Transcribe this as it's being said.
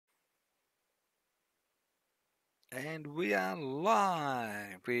And we are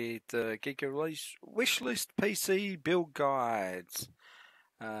live with the Geekoffaleash wishlist PC build guides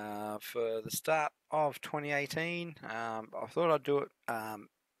for the start of 2018. I thought I'd do it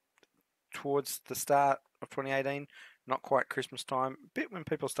towards the start of 2018, not quite Christmas time, a bit when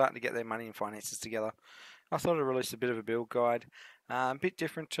people are starting to get their money and finances together. I thought I'd release a bit of a build guide, a bit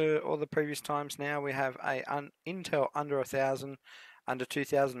different to all the previous times. Now we have a Intel under 1,000, under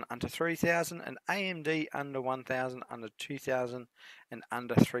 2,000, under 3,000, and AMD under 1,000, under 2,000, and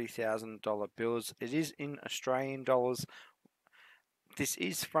under $3,000 bills. It is in Australian dollars. This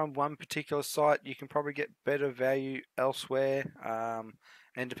is from one particular site. You can probably get better value elsewhere,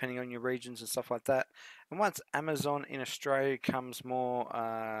 and depending on your regions and stuff like that. And once Amazon in Australia comes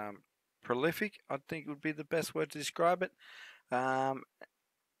more prolific, I think would be the best word to describe it, um,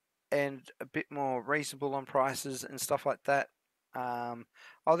 and a bit more reasonable on prices and stuff like that.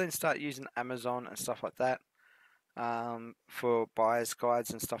 I'll then start using Amazon and stuff like that for buyer's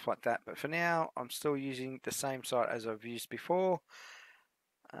guides and stuff like that. But for now, I'm still using the same site as I've used before.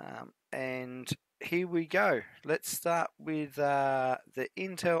 And here we go. Let's start with the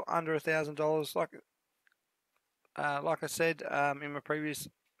Intel under $1,000. Like I said in my previous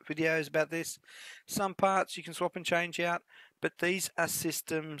videos about this, some parts you can swap and change out, but these are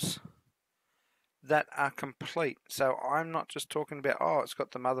systems that are complete. So I'm not just talking about, oh, it's got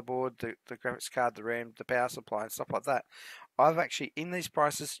the motherboard, the graphics card, the RAM, the power supply, and stuff like that. I've actually, in these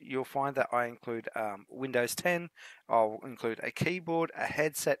prices, you'll find that I include Windows 10, I'll include a keyboard, a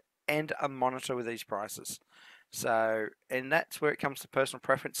headset, and a monitor with these prices. So, and that's where it comes to personal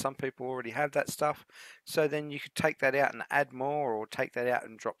preference. Some people already have that stuff. So then you could take that out and add more, or take that out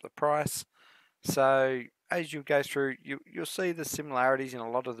and drop the price. So as you go through, you'll see the similarities in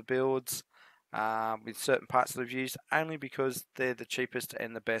a lot of the builds with certain parts that I've used, only because they're the cheapest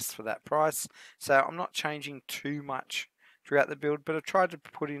and the best for that price. So I'm not changing too much throughout the build, but I've tried to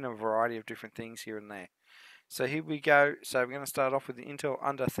put in a variety of different things here and there. So here we go. So we're going to start off with the Intel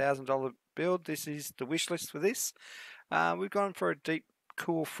under $1,000 build. This is the wish list for this. We've gone for a deep,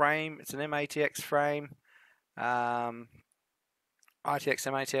 cool frame. It's an MATX frame. ITX,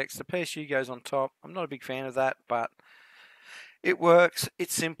 MATX. The PSU goes on top. I'm not a big fan of that, but it works.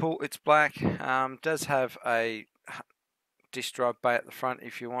 It's simple. It's black. Does have a disk drive bay at the front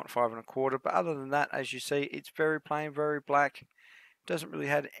if you want 5 1/4. But other than that, as you see, it's very plain, very black. Doesn't really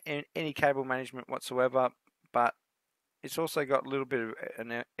have any cable management whatsoever. But it's also got a little bit of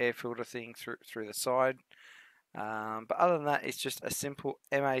an air filter thing through the side. But other than that, it's just a simple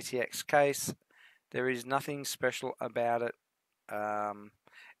MATX case. There is nothing special about it.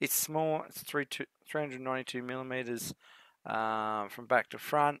 It's small. It's 392 millimeters from back to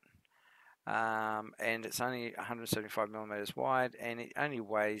front, and it's only 175 millimeters wide, and it only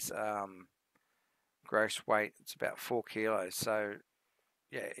weighs gross weight. It's about 4 kilos. So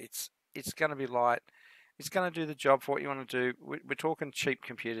yeah, it's going to be light. It's going to do the job for what you want to do. We're talking cheap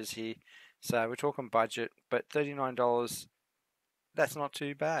computers here, so we're talking budget, but $39, that's not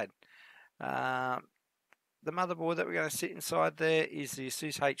too bad. The motherboard that we're going to sit inside there is the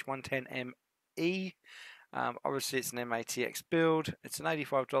ASUS H110ME. Obviously, it's an MATX build. It's an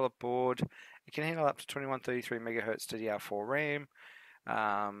 $85 board. It can handle up to 2133 MHz DDR4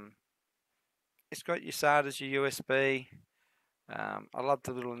 RAM. It's got your SATAs, your USB. I love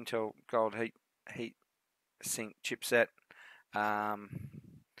the little Intel Gold heat sink chipset. Yeah,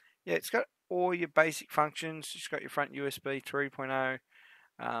 it's got all your basic functions. It's got your front USB 3.0,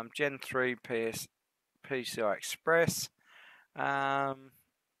 Gen 3 PCI Express.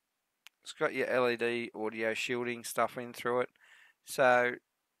 It's got your LED audio shielding stuff in through it. So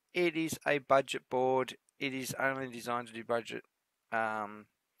it is a budget board. It is only designed to do budget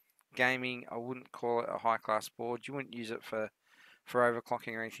gaming. I wouldn't call it a high class board. You wouldn't use it for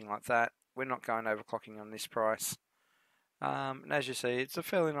overclocking or anything like that. We're not going overclocking on this price. And as you see, it's a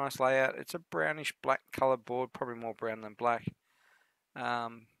fairly nice layout. It's a brownish black coloured board, probably more brown than black.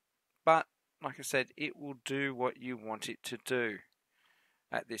 But like I said, it will do what you want it to do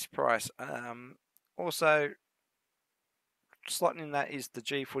at this price. Also, slotting in that is the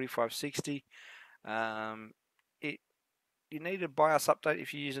G4560. You need a BIOS update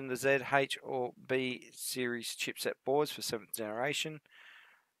if you're using the Z, H, or B series chipset boards for 7th generation.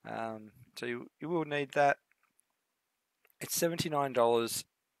 So you will need that. It's $79.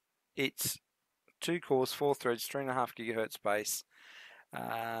 It's 2 cores, 4 threads, 3.5 gigahertz base.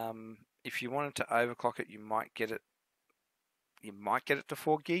 If you wanted to overclock it, you might get it. You might get it to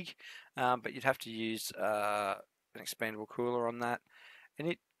 4 gig, but you'd have to use an expandable cooler on that, and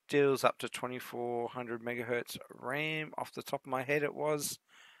it deals up to 2400 megahertz RAM. Off the top of my head, it was.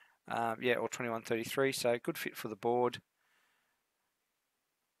 Yeah, or 2133, so good fit for the board.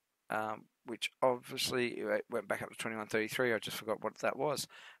 Which obviously went back up to 2133. I just forgot what that was.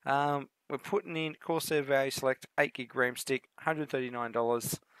 We're putting in Corsair Value Select 8 gig RAM stick,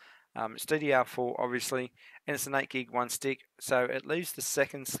 $139. It's DDR4 obviously, and it's an 8 gig one stick, so it leaves the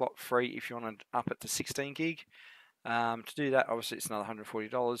second slot free if you want to up it to 16 gig. To do that, obviously it's another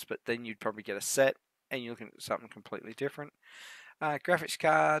 $140, but then you'd probably get a set, and you're looking at something completely different. Graphics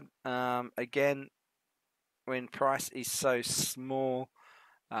card, again, when price is so small,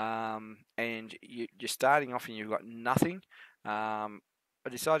 and you're starting off and you've got nothing, I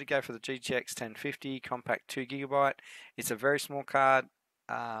decided to go for the GTX 1050 compact 2 GB. It's a very small card.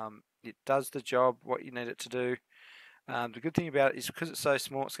 It does the job what you need it to do. The good thing about it is because it's so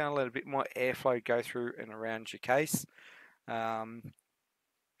small, it's going to let a bit more airflow go through and around your case. So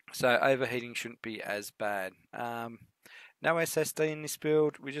overheating shouldn't be as bad. No SSD in this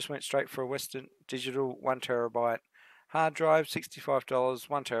build. We just went straight for a Western Digital 1TB hard drive,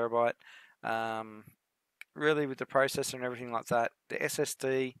 $65, 1TB. Really, with the processor and everything like that, the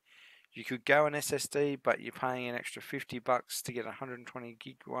SSD, you could go an SSD, but you're paying an extra $50 to get a 120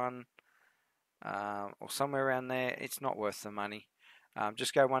 gig one, or somewhere around there. It's not worth the money.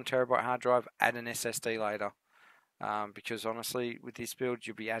 Just go 1TB hard drive, add an SSD later. Because honestly, with this build,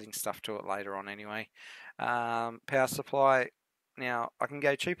 you'll be adding stuff to it later on anyway. Power supply. Now, I can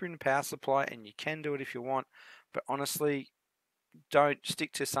go cheaper in the power supply, and you can do it if you want, but honestly, don't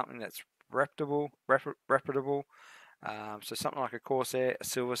stick to something that's reputable. So something like a Corsair, a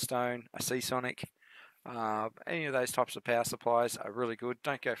Silverstone, a Seasonic, any of those types of power supplies are really good.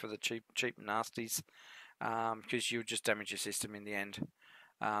 Don't go for the cheap nasties, because you'll just damage your system in the end.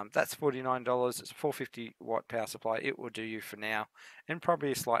 That's $49. It's a 450 watt power supply. It will do you for now, and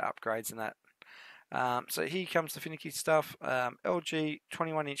probably a slight upgrades in that. So here comes the finicky stuff. LG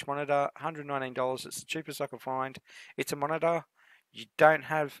 21-inch monitor, $119. It's the cheapest I could find. It's a monitor. You don't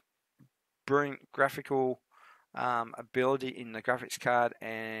have brilliant graphical ability in the graphics card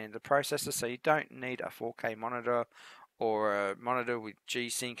and the processor, so you don't need a 4K monitor or a monitor with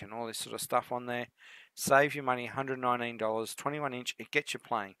G-Sync and all this sort of stuff on there. Save your money, $119, 21-inch, it gets you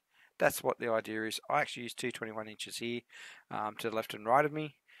playing. That's what the idea is. I actually use two 21 inches here, to the left and right of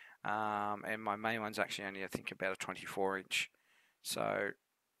me. And my main one's actually only, I think, about a 24-inch. So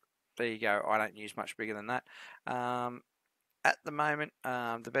there you go. I don't use much bigger than that. At the moment,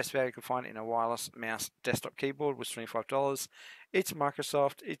 the best value I could find in a wireless mouse desktop keyboard was $25. It's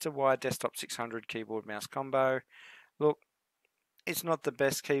Microsoft. It's a wired desktop 600 keyboard mouse combo. Look, it's not the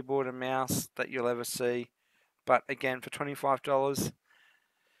best keyboard and mouse that you'll ever see, but again, for $25,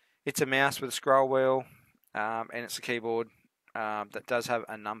 it's a mouse with a scroll wheel, and it's a keyboard that does have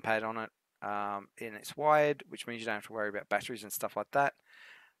a numpad on it, and it's wired, which means you don't have to worry about batteries and stuff like that.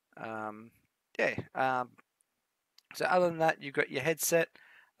 So other than that, you've got your headset.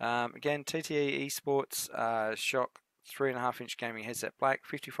 Again, TTE Esports Shock 3.5-inch gaming headset black,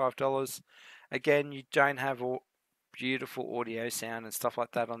 $55. Again, you don't have all beautiful audio sound and stuff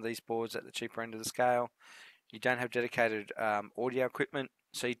like that on these boards at the cheaper end of the scale. You don't have dedicated audio equipment,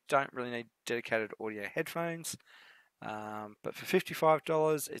 so you don't really need dedicated audio headphones. But for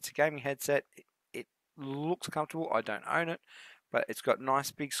 $55, it's a gaming headset. It looks comfortable. I don't own it, but it's got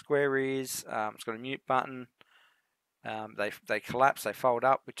nice big square ears. It's got a mute button. They collapse, they fold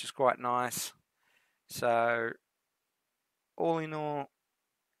up, which is quite nice. So all in all,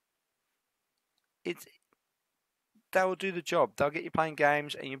 they will do the job. They'll get you playing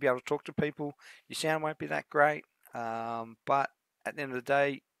games, and you'll be able to talk to people. Your sound won't be that great, but at the end of the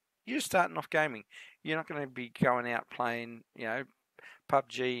day, you're just starting off gaming. You're not going to be going out playing,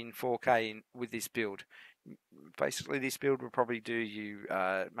 PUBG in 4K with this build. Basically, this build will probably do you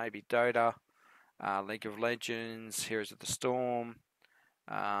maybe Dota, League of Legends, Heroes of the Storm,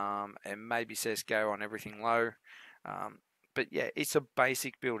 and maybe CSGO on everything low. But yeah, it's a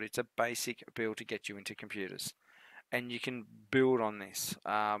basic build. It's a basic build to get you into computers. And you can build on this.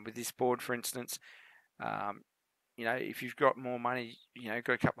 With this board, for instance, if you've got more money, got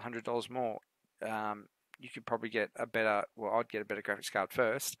a couple $100 more, you could probably get I'd get a better graphics card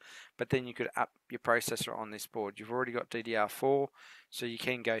first, but then you could up your processor on this board. You've already got DDR4, so you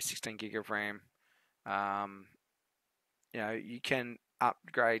can go 16 gig of RAM. You can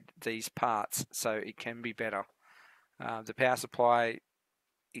upgrade these parts so it can be better. The power supply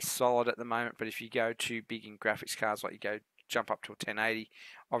is solid at the moment, but if you go too big in graphics cards, like you jump up to a 1080,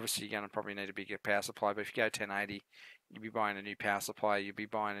 obviously you're going to probably need a bigger power supply. But if you go 1080, you'll be buying a new power supply, you'll be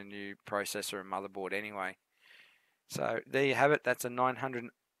buying a new processor and motherboard anyway. So there you have it. That's a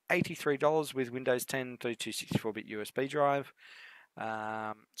 $983 with Windows 10 3264-bit USB drive.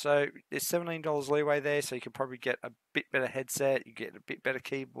 So there's $17 leeway there, so you could probably get a bit better headset, you get a bit better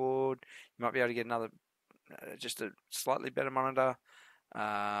keyboard, you might be able to get another, just a slightly better monitor,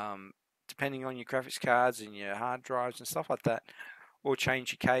 depending on your graphics cards and your hard drives and stuff like that, or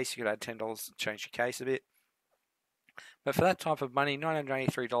change your case. You could add $10 to change your case a bit. But for that type of money,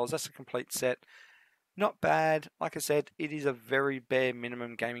 $983, that's a complete set. Not bad. Like I said, it is a very bare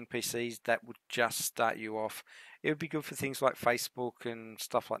minimum gaming PCs that would just start you off. It would be good for things like Facebook and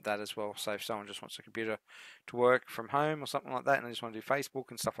stuff like that as well. So if someone just wants a computer to work from home or something like that, and they just want to do Facebook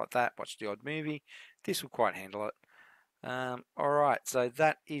and stuff like that, watch the odd movie, this will quite handle it. Alright, so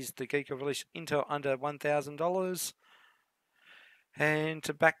that is the Geekoffaleash Intel under $1,000. And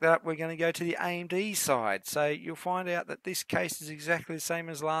to back that up, we're going to go to the AMD side. So you'll find out that this case is exactly the same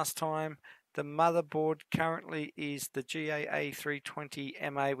as last time. The motherboard currently is the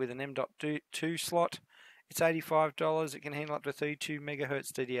GAA320MA with an M.2 slot. It's $85. It can handle up to 32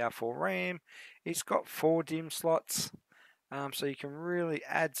 MHz DDR4 RAM. It's got 4 DIMM slots, so you can really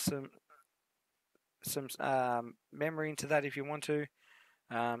add some memory into that if you want to.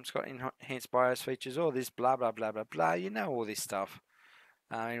 It's got enhanced BIOS features, all this blah blah blah blah blah. You know all this stuff.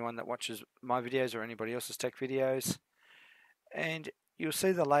 Anyone that watches my videos or anybody else's tech videos. And you'll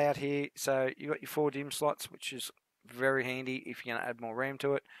see the layout here. So you've got your 4 DIMM slots, which is very handy if you're going to add more RAM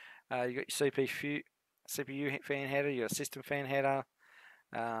to it. You've got your CPU fan header, you've got a system fan header.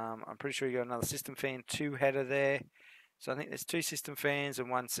 I'm pretty sure you've got another system fan 2 header there. So I think there's 2 system fans and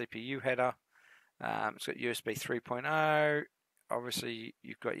 1 CPU header. It's got USB 3.0. Obviously,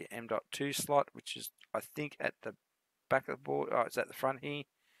 you've got your M.2 slot, which is, I think, at the back of the board. Oh, it's at the front here.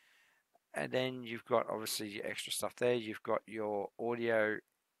 And then you've got, obviously, your extra stuff there. You've got your audio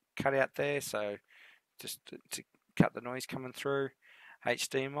cutout there, so just to cut the noise coming through.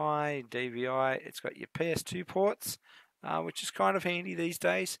 HDMI, DVI. It's got your PS2 ports, which is kind of handy these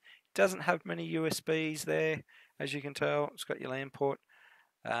days. It doesn't have many USBs there, as you can tell. It's got your LAN port.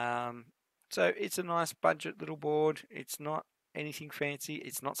 So it's a nice budget little board. It's not anything fancy.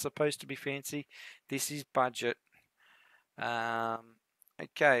 It's not supposed to be fancy. This is budget.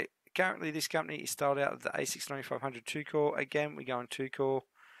 Okay, currently this company is styled out of the A69500 2-core. Again, we go on 2-core.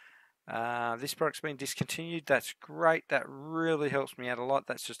 This product's been discontinued. That's great. That really helps me out a lot.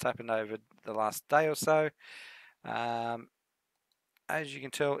 That's just happened over the last day or so. As you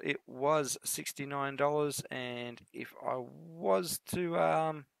can tell, it was $69, and if I was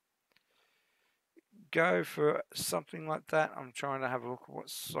to go for something like that, I'm trying to have a look at what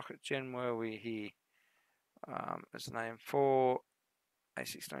socket gen were we here. As the name for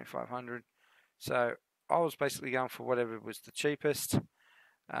A69500. So I was basically going for whatever was the cheapest.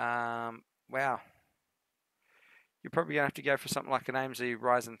 Wow. You're probably going to have to go for something like an AMD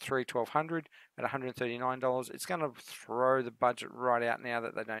Ryzen 3 1200 at $139. It's going to throw the budget right out now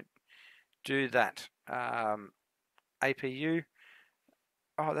that they don't do that. APU.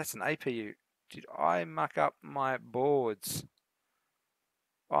 Oh, that's an APU. Did I muck up my boards?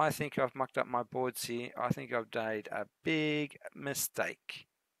 I think I've mucked up my boards here. I think I've made a big mistake.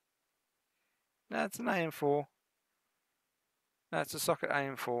 No, it's an AM4. No, it's a socket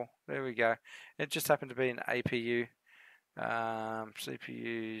AM4. There we go. It just happened to be an APU.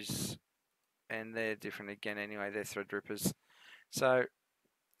 CPUs, and they're different again anyway. They're Threadrippers. So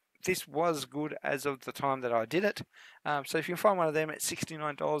this was good as of the time that I did it. So if you can find one of them at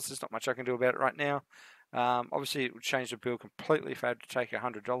 $69, there's not much I can do about it right now. Obviously, it would change the bill completely if I had to take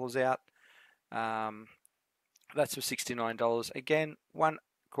 $100 out. That's for $69. Again, one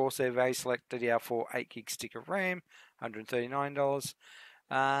Corsair Very Select DDR4 8GB stick of RAM, $139.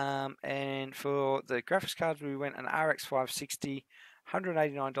 And for the graphics cards, we went an RX 560,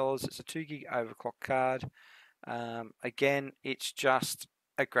 $189. It's a 2GB overclock card. Again, it's just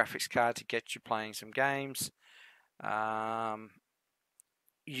a graphics card to get you playing some games.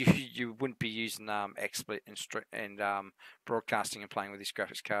 You wouldn't be using XSplit and broadcasting and playing with this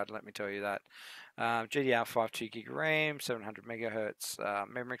graphics card, let me tell you that. GDR5 2GB RAM, 700 MHz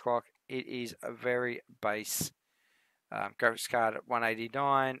memory clock. It is a very base graphics card at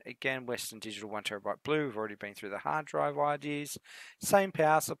 $189. Again, Western Digital 1TB blue. We've already been through the hard drive ideas. Same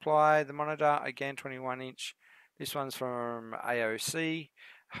power supply. The monitor, again, 21-inch. This one's from AOC,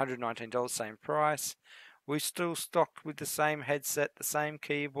 $119, same price. We're still stocked with the same headset, the same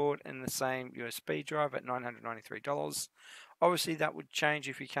keyboard, and the same USB drive at $993. Obviously, that would change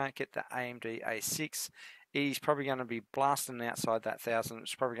if you can't get the AMD A6. It is probably going to be blasting outside that $1,000.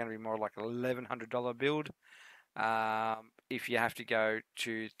 It's probably going to be more like an $1,100 build if you have to go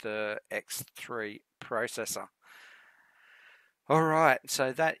to the X3 processor. Alright,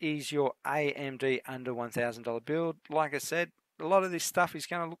 so that is your AMD under $1,000 build. Like I said, a lot of this stuff is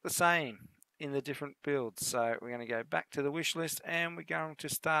going to look the same in the different builds. So we're going to go back to the wish list, and we're going to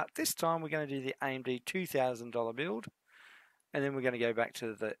start, this time we're going to do the AMD $2,000 build, and then we're going to go back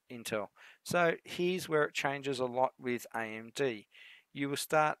to the Intel. So here's where it changes a lot with AMD. You will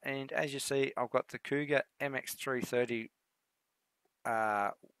start, and as you see, I've got the Cougar MX330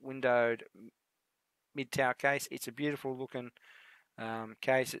 windowed mid-tower case. It's a beautiful looking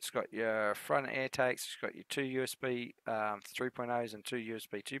case. It's got your front air takes, it's got your two USB 3.0s and two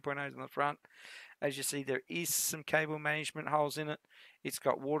USB 2.0s on the front. As you see, there is some cable management holes in it. It's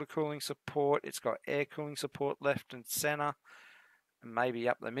got water cooling support, it's got air cooling support left and center, and maybe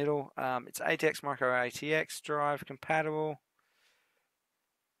up the middle. It's ATX micro ATX drive compatible,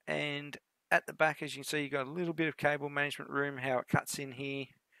 and at the back, as you can see, you've got a little bit of cable management room, how it cuts in here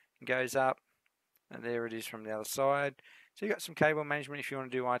and goes up, and there it is from the other side. So you've got some cable management if you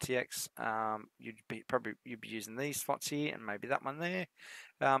want to do ITX. You'd be using these slots here and maybe that one there.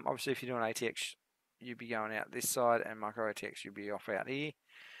 Obviously, if you're doing ATX, you'd be going out this side, and micro ATX you'd be off out here.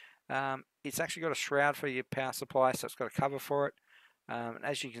 It's actually got a shroud for your power supply, so it's got a cover for it. And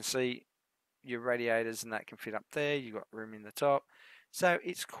as you can see, your radiators and that can fit up there. You've got room in the top. So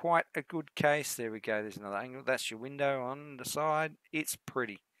it's quite a good case. There we go. There's another angle. That's your window on the side. It's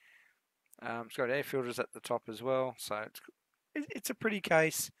pretty. It's got air filters at the top as well. So it's a pretty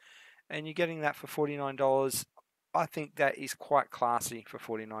case. And you're getting that for $49. I think that is quite classy for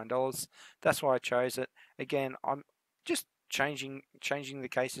 $49. That's why I chose it. Again, I'm just changing the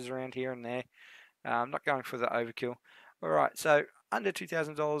cases around here and there. I'm not going for the overkill. Alright, so under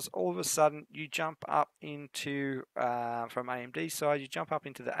 $2,000, all of a sudden you jump up into, from AMD side, you jump up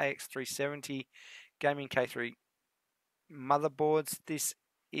into the AX370 Gaming K3 motherboards. This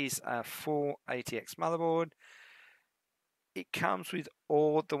is a full ATX motherboard. It comes with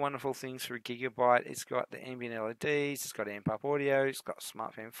all the wonderful things for a gigabyte. It's got the ambient LEDs, it's got amp up audio, it's got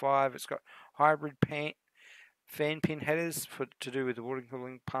Smart Fan 5, it's got hybrid fan pin headers to do with the water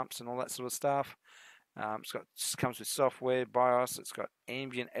cooling pumps and all that sort of stuff. Comes with software, BIOS, it's got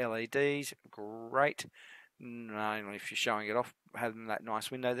ambient LEDs, great. Not only if you're showing it off, having that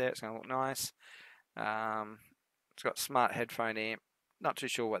nice window there, it's going to look nice. It's got smart headphone amp, not too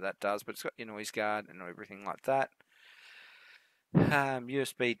sure what that does, but it's got your noise guard and everything like that.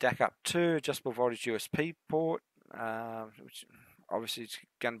 USB DAC up 2, adjustable voltage USB port, which obviously is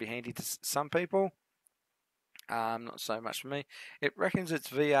going to be handy to some people. Not so much for me. It reckons it's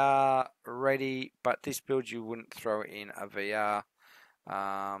VR ready, but this build you wouldn't throw in a VR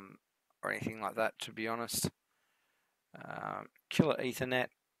or anything like that, to be honest. Killer Ethernet,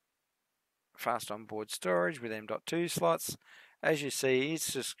 fast onboard storage with M.2 slots. As you see,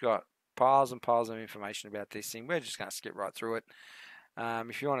 it's just got piles and piles of information about this thing. We're just going to skip right through it.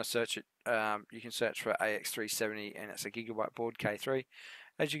 If you want to search it, you can search for AX370, and it's a gigabyte board K3.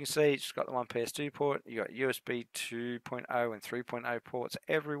 As you can see, it's got the one PS2 port. You got USB 2.0 and 3.0 ports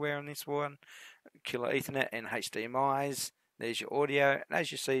everywhere on this one. Killer Ethernet and HDMI's. There's your audio, and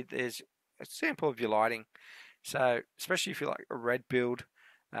as you see, there's a sample of your lighting. So, especially if you like a red build,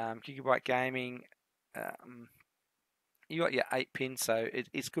 gigabyte gaming, you got your 8-pin, so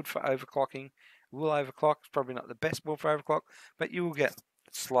it's good for overclocking. It will overclock. It's probably not the best board for overclock, but you will get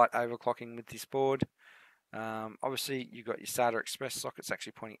slight overclocking with this board. Obviously, you've got your SATA Express sockets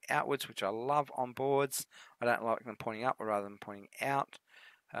actually pointing outwards, which I love on boards. I don't like them pointing up rather than pointing out.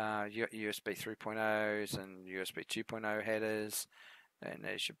 You got your USB 3.0s and USB 2.0 headers, and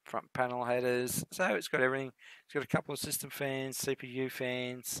there's your front panel headers. So it's got everything. It's got a couple of system fans, CPU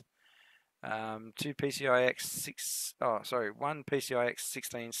fans, one PCIe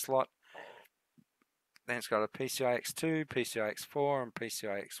 16 slot. Then it's got a PCIe 2, PCIe 4, and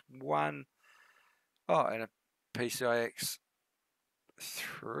PCIe 1. Oh, and a PCIe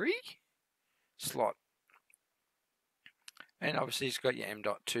 3 slot. And obviously it's got your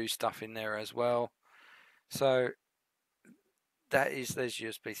M.2 stuff in there as well. So there's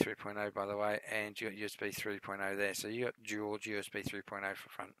USB 3.0 by the way, and you got USB 3.0 there. So you got dual USB 3.0 for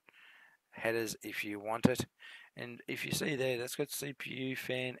front headers if you want it. And if you see there, that's got CPU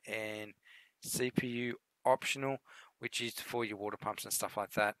fan and CPU optional, which is for your water pumps and stuff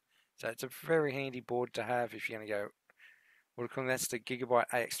like that. So it's a very handy board to have if you're going to go water cooling. That's the Gigabyte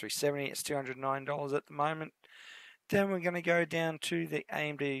AX370. It's $209 at the moment. Then we're going to go down to the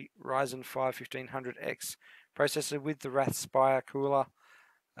AMD Ryzen 5 1500X processor with the Raspberry cooler.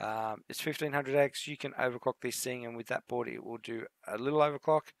 It's 1500X. You can overclock this thing, and with that board it will do a little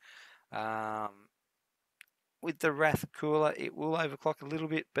overclock. With the Wrath cooler it will overclock a little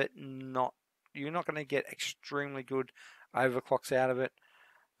bit, but you're not going to get extremely good overclocks out of it.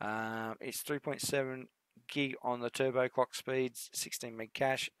 It's 3.7 gig on the turbo clock speeds, 16 meg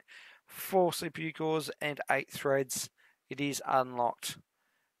cache, 4 CPU cores, and 8 threads. It is unlocked.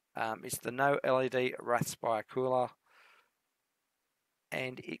 It's the no LED Raspberry cooler,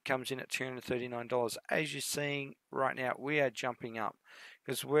 and it comes in at $239. As you're seeing right now, we are jumping up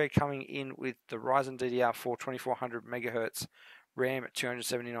because we're coming in with the Ryzen DDR4 2400 megahertz RAM at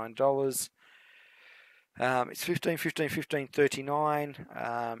 $279. It's 15, 15, 15, 39.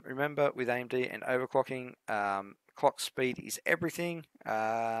 Remember, with AMD and overclocking, clock speed is everything.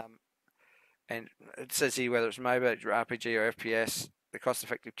 And it says here whether it's MOBA, RPG, or FPS, the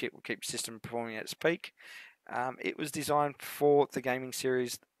cost-effective kit will keep your system performing at its peak. It was designed for the gaming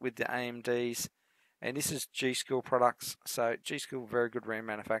series with the AMDs, and this is G-Skill products. So G-Skill, very good RAM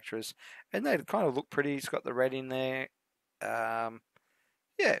manufacturers, and they kind of look pretty. It's got the red in there. Yeah,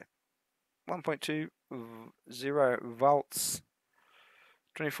 1.20 volts,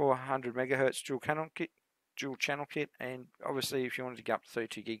 2400 megahertz dual channel kit, and obviously if you wanted to go up to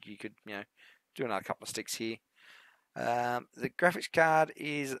 32 gig, you could do another couple of sticks here. The graphics card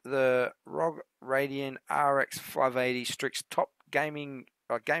is the ROG Radeon RX 580 Strix Top Gaming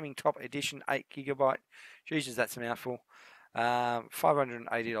Top Edition, 8GB. Jesus, that's a mouthful.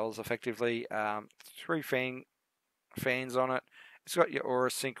 $580 effectively. 3 fans on it. It's got your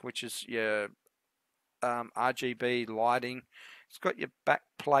Aura Sync, which is your RGB lighting. It's got your back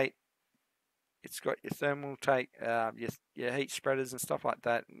plate. It's got your thermal take, your heat spreaders and stuff like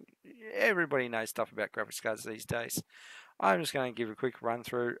that. Everybody knows stuff about graphics cards these days. I'm just going to give a quick run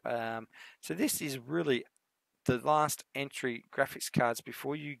through. So this is really the last entry graphics cards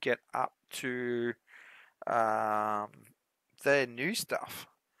before you get up to their new stuff.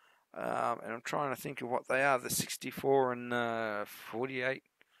 And I'm trying to think of what they are. The 64 and 48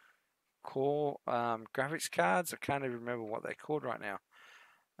 core graphics cards. I can't even remember what they're called right now.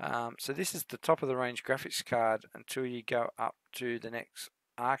 So this is the top of the range graphics card until you go up to the next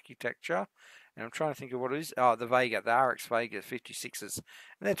architecture. And I'm trying to think of what it is. Oh, the Vega, the RX Vega 56s.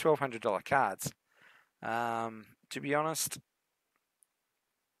 And they're $1,200 cards. To be honest,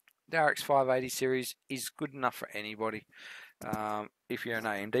 the RX 580 series is good enough for anybody. If you're an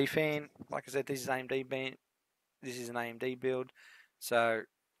AMD fan, like I said, this is AMD This is an AMD build. So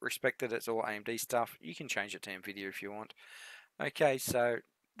respect that it's all AMD stuff. You can change it to NVIDIA if you want. Okay, so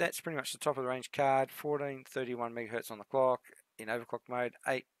that's pretty much the top of the range card. 1431 megahertz on the clock in overclock mode.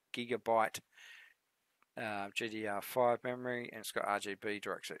 8GB GDR5 memory, and it's got RGB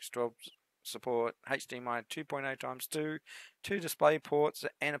DirectX 12 support. HDMI 2.0x2, 2 display ports,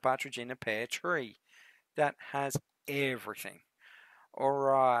 and a partridge in a pear tree. That has everything.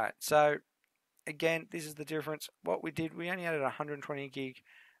 Alright, so again, this is the difference. What we did, we only added 120 gig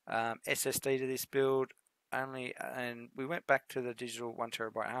SSD to this build. And we went back to the digital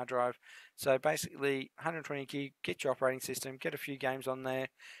 1TB hard drive. So basically 120 gig, get your operating system, get a few games on there,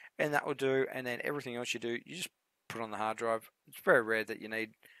 and that will do. And then everything else you do, you just put on the hard drive. It's very rare that you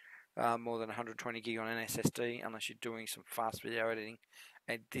need more than 120 gig on an SSD unless you're doing some fast video editing,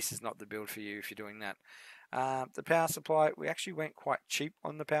 and this is not the build for you if you're doing that. The power supply, we actually went quite cheap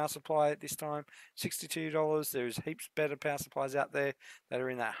on the power supply this time, $62. There's heaps better power supplies out there that are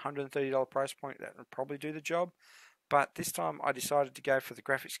in that $130 price point that will probably do the job. But this time I decided to go for the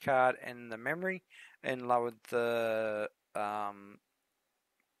graphics card and the memory and lowered the power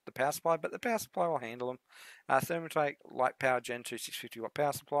supply, but the power supply will handle them. Thermaltake Light Power Gen 2 650 watt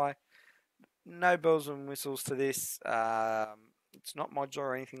power supply. No bells and whistles to this. It's not modular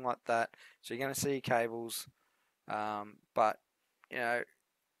or anything like that, so you're going to see cables, but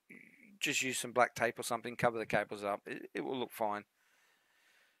just use some black tape or something, cover the cables up, it will look fine.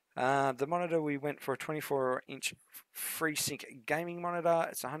 The monitor, we went for a 24-inch FreeSync gaming monitor.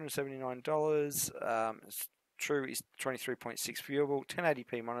 It's $179. It's true is 23.6 viewable,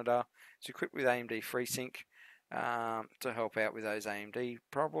 1080p monitor. It's equipped with AMD FreeSync to help out with those AMD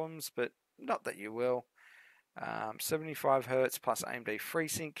problems, but not that you will. 75 Hz plus AMD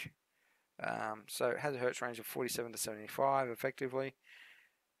FreeSync. So it has a hertz range of 47 to 75 effectively.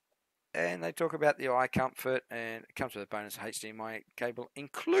 And they talk about the eye comfort, and it comes with a bonus HDMI cable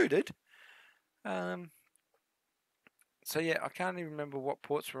included. So yeah, I can't even remember what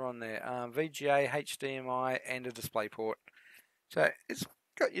ports were on there. VGA, HDMI, and a display port. So it's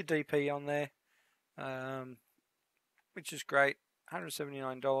got your DP on there, which is great.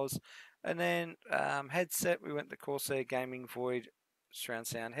 $179. And then headset, we went the Corsair Gaming Void surround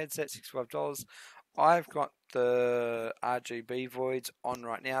sound headset, $65. I've got the RGB Voids on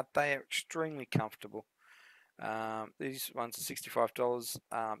right now. They are extremely comfortable. These ones are $65.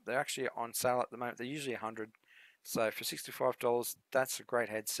 They're actually on sale at the moment. They're usually $100. So for $65, that's a great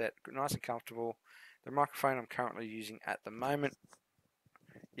headset. Nice and comfortable. The microphone I'm currently using at the moment.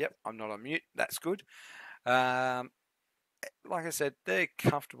 Yep, I'm not on mute. That's good. Like I said, they're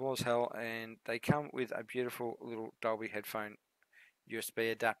comfortable as hell, and they come with a beautiful little Dolby headphone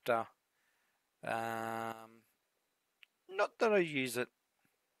USB adapter. Not that I use it.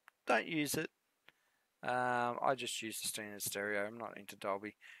 Don't use it. I just use the standard stereo. I'm not into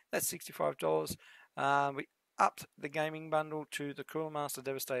Dolby. That's $65. We upped the gaming bundle to the Cooler Master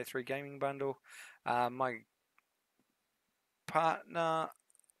Devastator 3 gaming bundle. My partner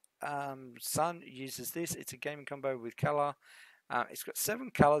son uses this. It's a gaming combo with color. It's got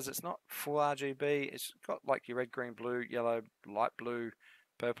 7 colors. It's not full RGB. It's got like your red, green, blue, yellow, light blue,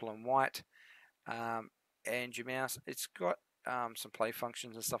 purple, and white. And your mouse. It's got some play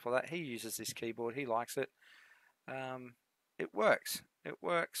functions and stuff like that. He uses this keyboard. He likes it. It works. It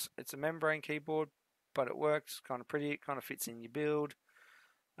works. It's a membrane keyboard, but it works. Kind of pretty. It kind of fits in your build.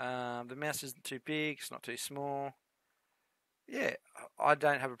 The mouse isn't too big. It's not too small. Yeah, I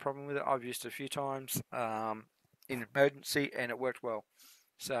don't have a problem with it. I've used it a few times in emergency, and it worked well.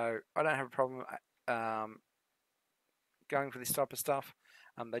 So I don't have a problem going for this type of stuff.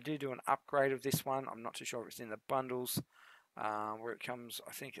 They do an upgrade of this one. I'm not too sure if it's in the bundles where it comes.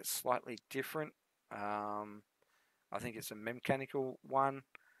 I think it's slightly different. I think it's a mechanical one,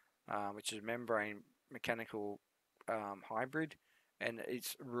 which is a membrane mechanical hybrid, and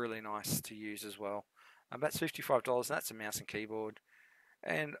it's really nice to use as well. That's $55, and that's a mouse and keyboard.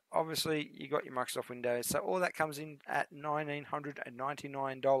 And obviously, you got your Microsoft Windows, so all that comes in at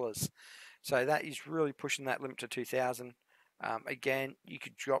 $1,999. So that is really pushing that limit to $2,000. Again, you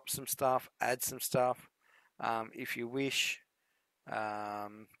could drop some stuff, add some stuff if you wish. All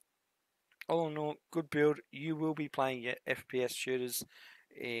in all, good build. You will be playing your FPS shooters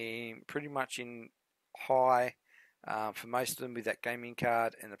pretty much in high for most of them with that gaming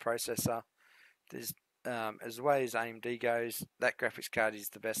card and the processor. There's as the way as AMD goes, that graphics card is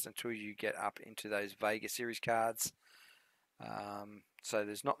the best until you get up into those Vega series cards. So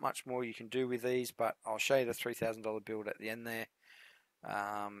there's not much more you can do with these, but I'll show you the $3,000 build at the end there.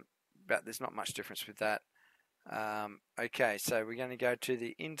 But there's not much difference with that. Okay, so we're going to go to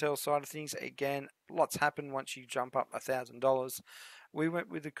the Intel side of things. Again, lots happen once you jump up $1,000. We went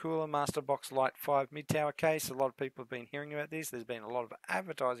with the Cooler Master Box Lite 5 mid-tower case. A lot of people have been hearing about this. There's been a lot of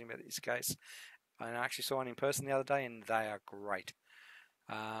advertising about this case. And I actually saw one in person the other day, and they are great.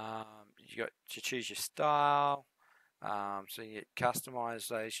 You got to choose your style. So you get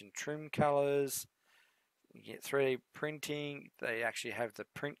customization trim colors. You get 3D printing. They actually have the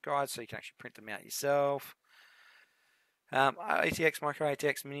print guide, so you can actually print them out yourself. ATX, micro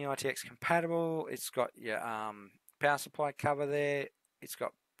ATX, mini ATX compatible. It's got your power supply cover there. It's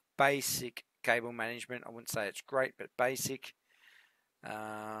got basic cable management. I wouldn't say it's great, but basic.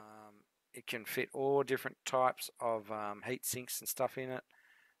 It can fit all different types of heat sinks and stuff in it.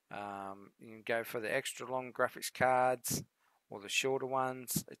 You can go for the extra long graphics cards or the shorter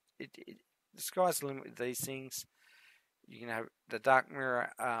ones. The sky's the limit with these things. You can have the dark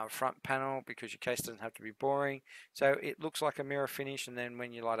mirror front panel because your case doesn't have to be boring. So it looks like a mirror finish, and then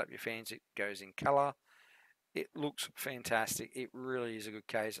when you light up your fans, it goes in color. It looks fantastic. It really is a good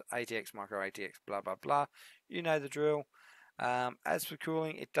case. ATX, micro ATX, blah, blah, blah. You know the drill. As for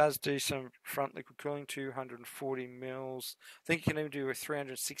cooling, it does do some front liquid cooling, 240 mils. I think you can even do a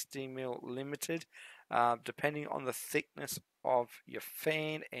 360 mil limited, depending on the thickness of your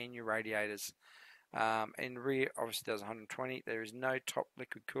fan and your radiators. And rear obviously does 120. There is no top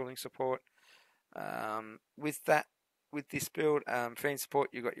liquid cooling support. With this build, fan support,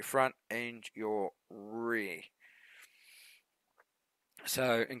 you've got your front and your rear.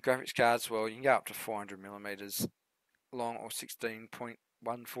 So in graphics cards, well, you can go up to 400 millimeters long or 16.14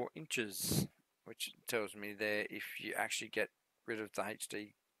 inches, which tells me there if you actually get rid of the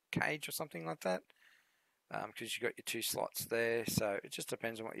HD cage or something like that, because you've got your 2 slots there. So it just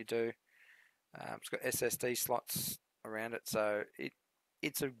depends on what you do. It's got SSD slots around it, so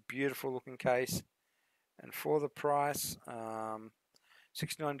it's a beautiful looking case. And for the price,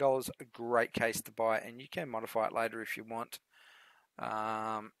 $69, a great case to buy, and you can modify it later if you want.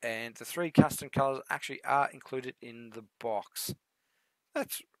 And the 3 custom colors actually are included in the box.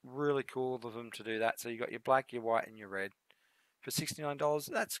 That's really cool of them to do that. So you got your black, your white, and your red for $69.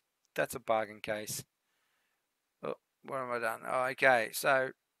 That's a bargain case. Oh, what have I done? Oh, okay,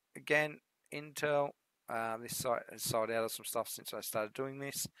 so again, Intel. This site has sold out of some stuff since I started doing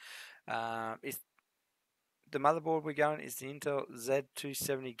this. The motherboard we're going is the Intel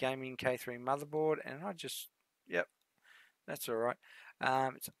Z270 Gaming K3 motherboard, and yep, that's alright.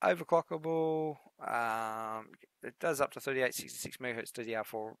 It's overclockable. It does up to 3866 MHz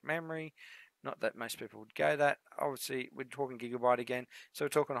DDR4 memory. Not that most people would go that. Obviously, we're talking gigabyte again, so we're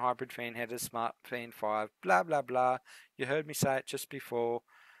talking hybrid fan headers, smart fan 5, blah blah blah. You heard me say it just before.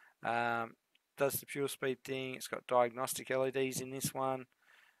 Does the pure speed thing. It's got diagnostic LEDs in this one.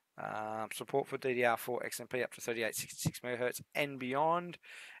 Support for DDR4 XMP up to 3866 MHz and beyond.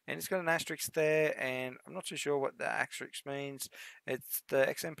 And it's got an asterisk there, and I'm not too sure what the asterisk means. It's the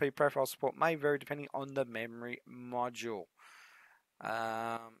XMP profile support may vary depending on the memory module.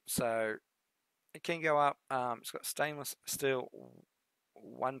 So it can go up. It's got stainless steel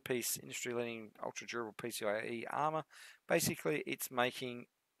one-piece industry-leading ultra-durable PCIe armor. Basically, it's making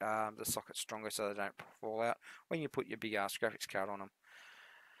the sockets stronger so they don't fall out when you put your big-ass graphics card on them.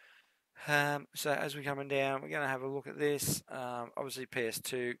 So as we're coming down, we're going to have a look at this. Obviously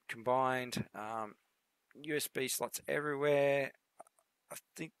PS2 combined, USB slots everywhere. I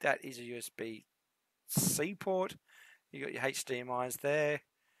think that is a USB-C port. You got your HDMI's there,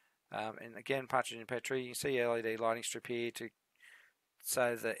 and again, partridge in Petri. You can see LED lighting strip here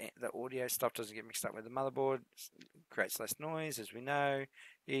so that the audio stuff doesn't get mixed up with the motherboard. It creates less noise, as we know.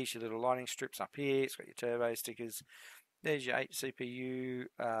 Here's your little lighting strips up here. It's got your turbo stickers. There's your 8 CPU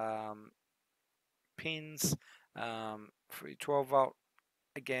pins for your 12 volt.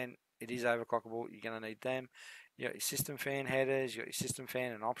 Again, it is overclockable. You're going to need them. You got your system fan headers. You got your system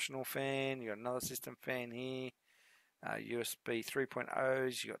fan and optional fan. You got another system fan here. USB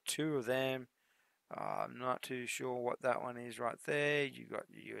 3.0s. You got 2 of them. I'm not too sure what that one is right there. You got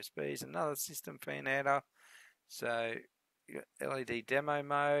your USBs. Another system fan header. So you got LED demo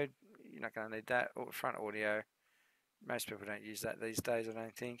mode. You're not going to need that. Or front audio. Most people don't use that these days, I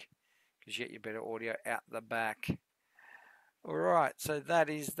don't think, because you get your better audio out the back. Alright, so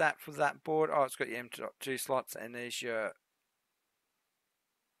that is that for that board. Oh, it's got your M.2 slots, and there's your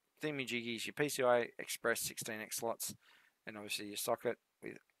thingy-jiggies, your PCI Express 16X slots, and obviously your socket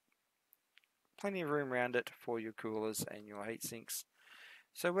with plenty of room around it for your coolers and your heat sinks.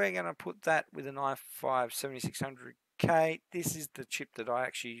 So we're going to put that with an i5 7600K. This is the chip that I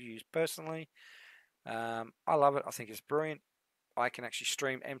actually use personally. I love it. I think it's brilliant. I can actually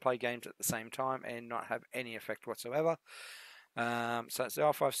stream and play games at the same time and not have any effect whatsoever. So it's the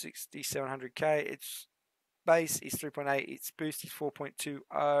i5 6700K. Its base is 3.8. Its boost is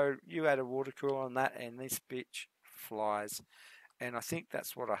 4.20. You add a water cooler on that, and this bitch flies. And I think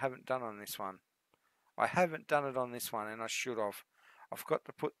that's what I haven't done on this one. I haven't done it on this one, and I should have. I've got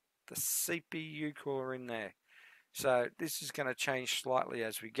to put the CPU cooler in there. So this is going to change slightly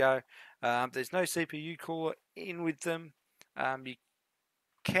as we go. There's no CPU cooler in with them. You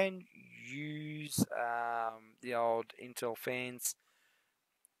can use the old Intel fans.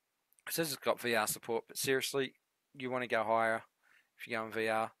 It says it's got VR support, but seriously, you want to go higher if you go in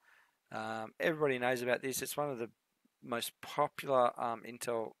VR. Everybody knows about this. It's one of the most popular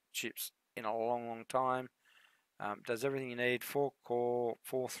Intel chips in a long, long time. Does everything you need. 4 core,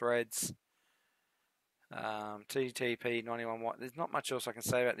 4 threads. TTP 91 watt. There's not much else I can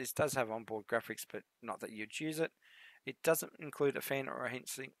say about this. It does have onboard graphics, but not that you'd use it. It doesn't include a fan or a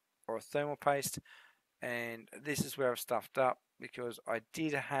heatsink or a thermal paste, and this is where I've stuffed up because I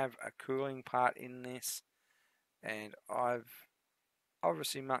did have a cooling part in this, and I've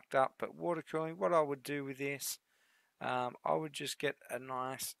obviously mucked up. But water cooling, what I would do with this, I would just get a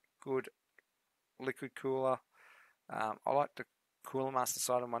nice, good liquid cooler. I like the Cooler Master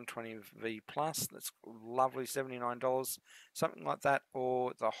Sidon 120V Plus. That's lovely, $79, something like that,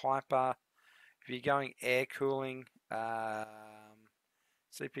 or the Hyper. If you're going air cooling, CPU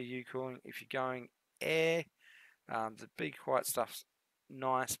cooling, if you're going air, the big white stuff's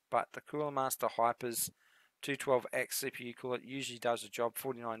nice, but the Cooler Master Hypers 212X CPU cooler usually does the job,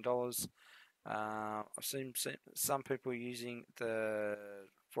 $49. I've seen some people using the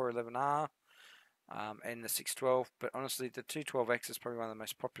 411R. And the 612, but honestly the 212X is probably one of the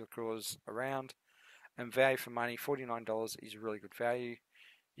most popular coolers around, and value for money, $49 is really good value.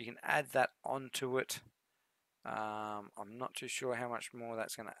 You can add that onto it. I'm not too sure how much more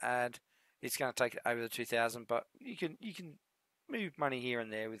that's going to add. It's going to take it over the 2000, but you can move money here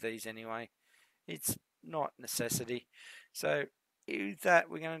and there with these anyway. It's not necessity. So with that,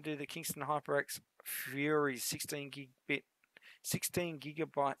 we're going to do the Kingston HyperX Fury 16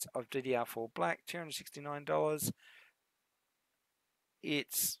 gigabytes of DDR4 black, $269.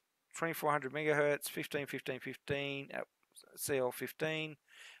 It's 2400 megahertz, 15, 15, 15 at CL15,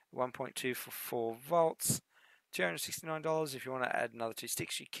 1.2 for 4 volts, $269. If you want to add another 2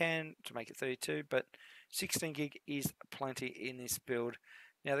 sticks, you can to make it 32, but 16 gig is plenty in this build.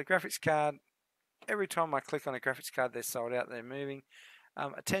 Now the graphics card, every time I click on a graphics card, they're sold out, they're moving. A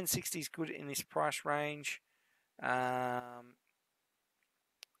 1060 is good in this price range.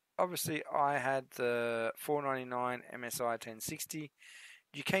 obviously I had the $499 MSI 1060.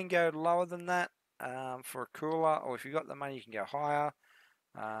 You can go lower than that for a cooler, or if you've got the money, you can go higher.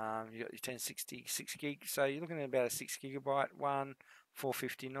 You got your 1060 6 gig, so you're looking at about a 6 gigabyte one,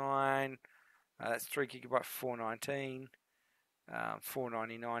 459. That's 3 gigabyte for 419.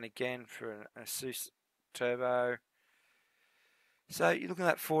 499 again for an Asus Turbo. So you're looking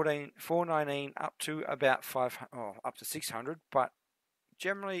at 419 up to about up to 600, but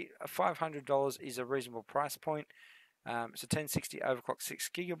generally $500 is a reasonable price point. It's a 1060 overclock 6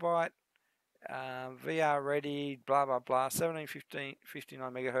 gigabyte, VR ready, blah blah blah,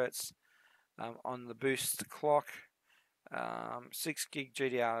 1759 megahertz on the boost clock, 6 gig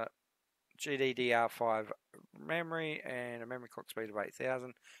GDDR5 memory, and a memory clock speed of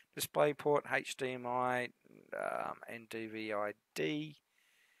 8000. DisplayPort, HDMI, and DVI-D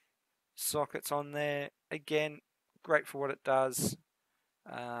sockets on there. Again, great for what it does.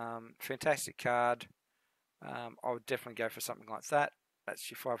 Fantastic card. I would definitely go for something like that. That's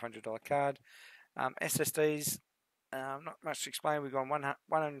your $500 card. SSDs, not much to explain. We've gone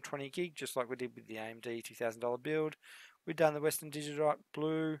 120 gig, just like we did with the AMD $2,000 build. We've done the Western Digital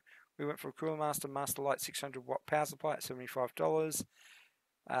Blue. We went for a Cooler Master Masterlight 600 watt power supply at $75.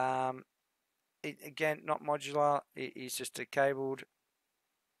 Again, not modular. It is just a cabled,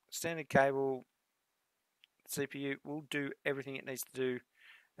 standard cable. CPU will do everything it needs to do.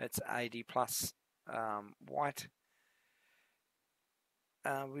 It's 80 plus white.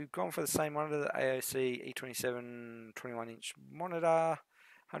 We've gone for the same monitor, the AOC E27 21-inch monitor,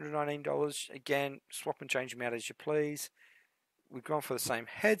 $119. Again, swap and change them out as you please. We've gone for the same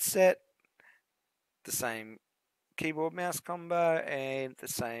headset, the same keyboard mouse combo, and the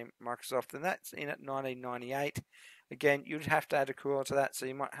same Microsoft, and that's in at $19.98. Again, you'd have to add a cooler to that, so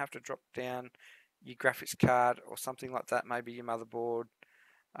you might have to drop down your graphics card or something like that, maybe your motherboard,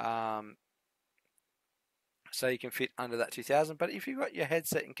 so you can fit under that 2000. But if you've got your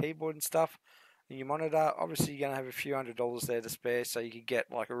headset and keyboard and stuff and your monitor, obviously you're going to have a few $100 there to spare, so you can get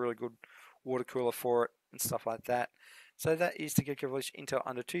like a really good water cooler for it and stuff like that. So that is the Geekoffaleash Intel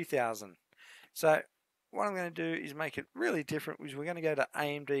under 2000. So what I'm going to do is make it really different, which we're going to go to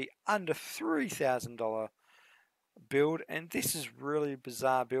AMD under $3,000 build, and this is really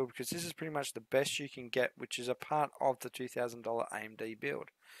bizarre build because this is pretty much the best you can get, which is a part of the $2,000 AMD build.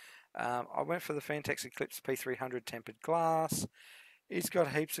 I went for the Fantex Eclipse P300 tempered glass. It's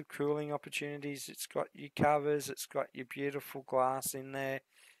got heaps of cooling opportunities. It's got your covers. It's got your beautiful glass in there.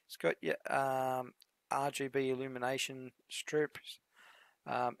 It's got your RGB illumination strips.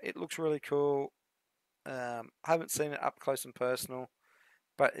 It looks really cool. I haven't seen it up close and personal,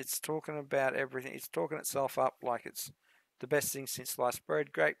 but it's talking about everything. It's talking itself up like it's the best thing since sliced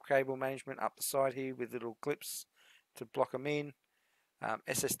bread. Great cable management up the side here with little clips to block them in.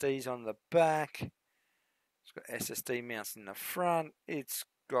 SSDs on the back. It's got SSD mounts in the front. It's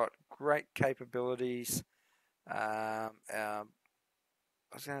got great capabilities. I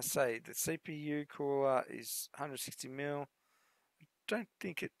was going to say the CPU cooler is 160mm. I don't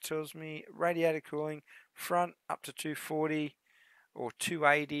think it tells me. Radiator cooling, front up to 240 or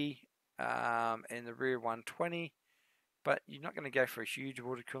 280, and the rear 120. But you're not going to go for a huge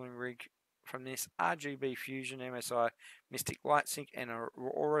water cooling rig from this. RGB Fusion, MSI, Mystic Light Sync, and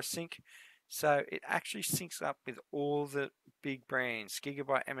Aura Sync. So it actually syncs up with all the big brands,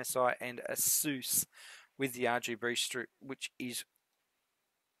 Gigabyte, MSI, and Asus, with the RGB strip, which is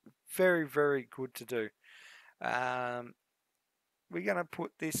very, very good to do. We're going to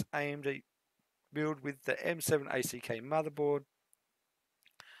put this AMD build with the M7 ACK motherboard,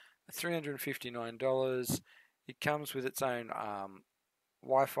 $359. It comes with its own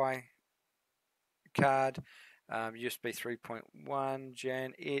Wi-Fi card, USB 3.1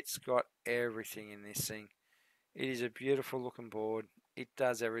 gen. It's got everything in this thing. It is a beautiful looking board. It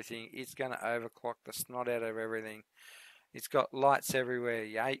does everything. It's going to overclock the snot out of everything. It's got lights everywhere.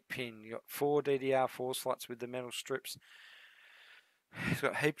 Your 8-pin. You got 4 DDR4 slots with the metal strips. It's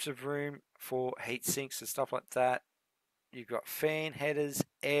got heaps of room for heat sinks and stuff like that. You've got fan headers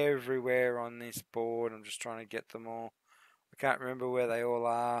everywhere on this board. I'm just trying to get them all. I can't remember where they all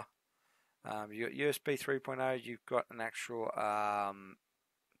are. You've got USB 3.0. You've got an actual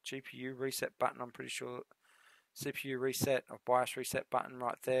GPU reset button. I'm pretty sure CPU reset or BIOS reset button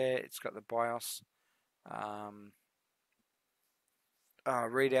right there. It's got the BIOS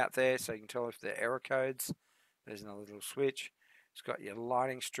readout there, so you can tell if they're error codes. There's another little switch. It's got your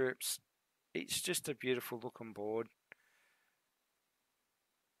lighting strips. It's just a beautiful looking board.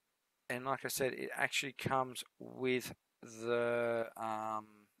 And like I said, it actually comes with the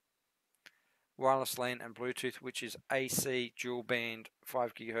wireless LAN and Bluetooth, which is AC dual band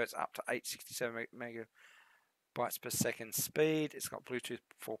 5 GHz up to 867 megabytes per second speed. It's got Bluetooth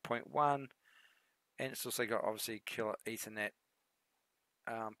 4.1, and it's also got obviously killer Ethernet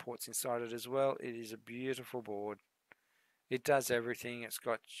ports inside it as well. It is a beautiful board. It does everything. It's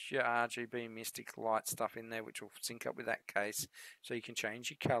got your RGB Mystic light stuff in there, which will sync up with that case, so you can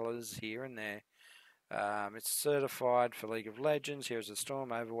change your colors here and there. It's certified for League of Legends, Heroes of the Storm,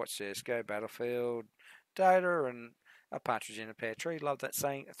 Overwatch, CSGO, Battlefield, Dota, and a partridge in a pear tree. Love that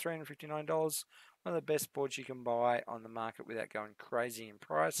saying. $359. One of the best boards you can buy on the market without going crazy in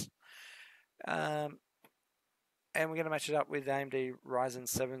price. And we're going to match it up with AMD Ryzen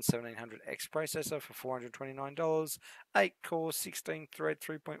 7 1700X processor for $429. 8 core, 16 thread,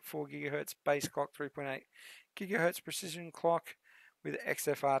 3.4 GHz base clock, 3.8 GHz precision clock with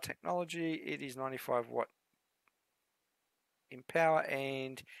XFR technology. It is 95 watt in power,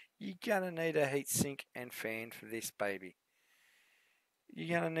 and you're going to need a heatsink and fan for this baby.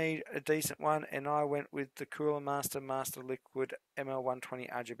 You're going to need a decent one, and I went with the Cooler Master Liquid ML120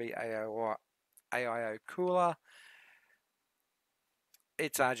 RGB AIO cooler.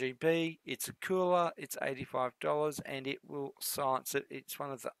 It's RGB, it's a cooler, it's $85, and it will silence it. It's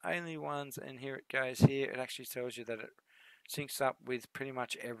one of the only ones, and here it goes here. It actually tells you that it syncs up with pretty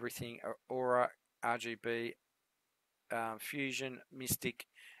much everything: Aura, RGB, Fusion, Mystic,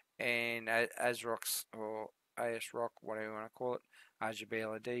 and ASRock or ASRock, whatever you want to call it,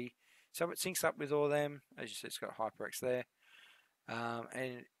 RGB LED. So it syncs up with all of them. As you see, it's got HyperX there,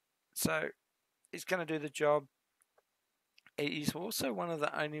 and so it's going to do the job. It is also one of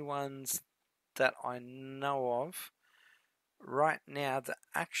the only ones that I know of right now that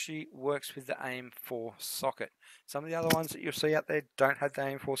actually works with the AM4 socket. Some of the other ones that you'll see out there don't have the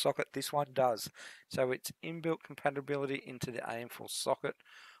AM4 socket. This one does. So it's inbuilt compatibility into the AM4 socket,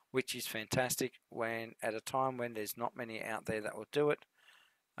 which is fantastic when at a time when there's not many out there that will do it.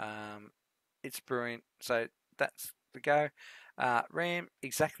 It's brilliant. So that's the go. RAM,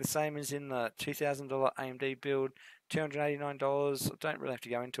 exactly the same as in the $2,000 AMD build, $289. I don't really have to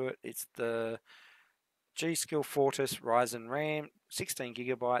go into it. It's the G-Skill Fortis Ryzen RAM, 16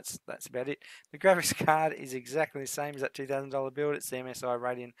 gigabytes. That's about it. The graphics card is exactly the same as that $2,000 build. It's the MSI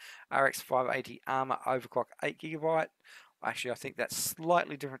Radeon RX 580 Armor Overclock 8 gigabyte. Actually, I think that's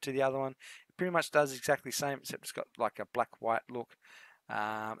slightly different to the other one. It pretty much does exactly the same, except it's got like a black-white look,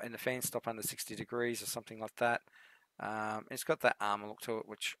 and the fans stop under 60 degrees or something like that. It's got that armor look to it,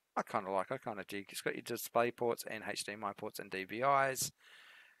 which I kind of like. I kind of dig. It's got your display ports and HDMI ports and DVIs,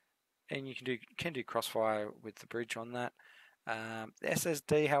 and you can do crossfire with the bridge on that. The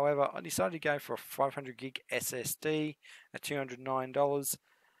SSD, however, I decided to go for a 500 gig SSD at $209,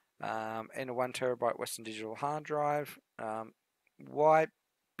 and a 1 terabyte Western Digital hard drive. Why?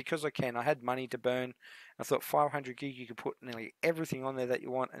 Because I can. I had money to burn. I thought 500 gig, you could put nearly everything on there that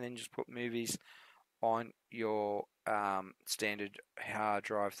you want, and then just put movies on your standard hard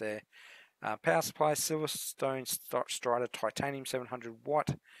drive there. Power supply, Silverstone Strider Titanium 700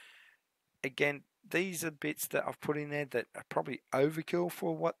 watt. Again, these are bits that I've put in there that are probably overkill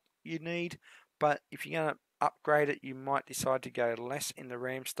for what you need, but if you're going to upgrade it, you might decide to go less in the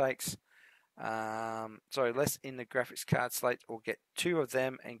RAM stakes. Less in the graphics card slate, or get 2 of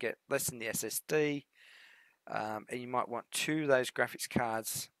them and get less in the SSD. And you might want 2 of those graphics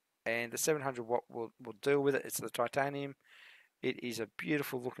cards, and the 700 watt will deal with it. It's the titanium. It is a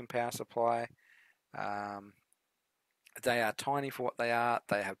beautiful looking power supply. They are tiny for what they are.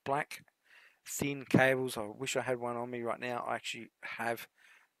 They have black thin cables. I wish I had one on me right now. I actually have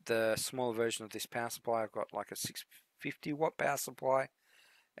the smaller version of this power supply. I've got like a 650 watt power supply,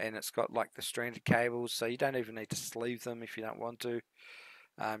 and it's got like the stranded cables, so you don't even need to sleeve them if you don't want to.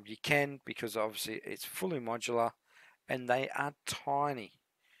 You can, because obviously it's fully modular, and they are tiny.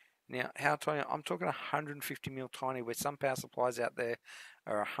 Now, how tiny? I'm talking 150mm tiny, where some power supplies out there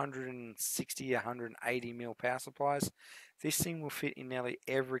are 160, 180mm power supplies. This thing will fit in nearly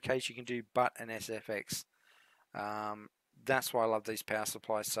every case you can do but an SFX. That's why I love these power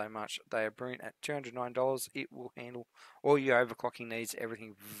supplies so much. They are brilliant at $209. It will handle all your overclocking needs,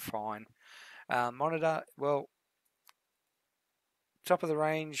 everything fine. Monitor, well, top of the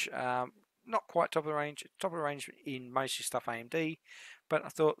range, not quite top of the range in most of your stuff AMD, but I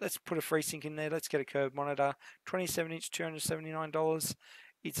thought let's put a FreeSync in there, let's get a curved monitor, 27-inch, $279.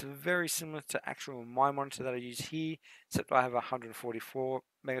 It's very similar to actual my monitor that I use here, except I have 144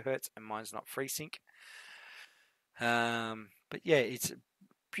 megahertz and mine's not FreeSync. But yeah, it's a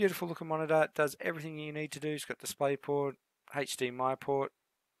beautiful looking monitor. It does everything you need to do. It's got display port, HDMI port,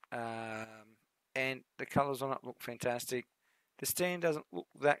 and the colors on it look fantastic. The stand doesn't look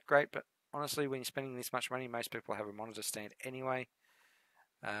that great, but honestly, when you're spending this much money, most people have a monitor stand anyway.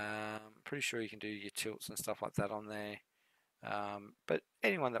 Pretty sure you can do your tilts and stuff like that on there. But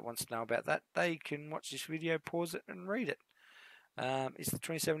anyone that wants to know about that, they can watch this video, pause it, and read it. It's the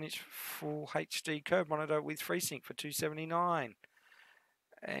 27-inch full HD curved monitor with FreeSync for $279.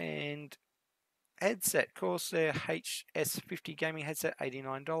 And headset, Corsair HS50 gaming headset,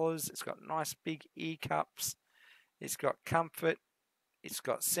 $89. It's got nice big ear cups. It's got comfort. It's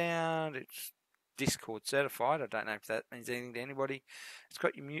got sound. It's Discord certified. I don't know if that means anything to anybody. It's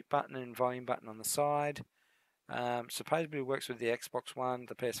got your mute button and volume button on the side. Supposedly it works with the Xbox One,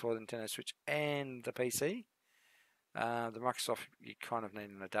 the PS4, the Nintendo Switch, and the PC. The Microsoft, you kind of need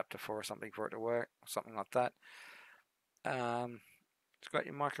an adapter for or something for it to work, or something like that. It's got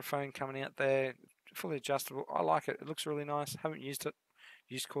your microphone coming out there, fully adjustable. I like it. It looks really nice. Haven't used it.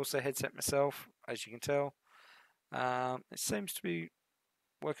 Used Corsair headset myself, as you can tell. It seems to be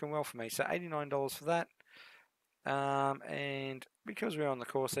working well for me. So $89 for that. And because we're on the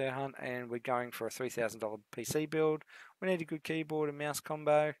Corsair hunt and we're going for a $3,000 PC build, we need a good keyboard and mouse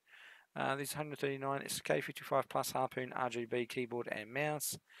combo. This is $139. It's K55 Plus Harpoon RGB keyboard and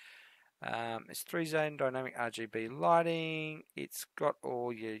mouse. It's 3-zone dynamic RGB lighting. It's got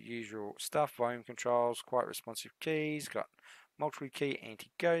all your usual stuff, volume controls, quite responsive keys, got multi-key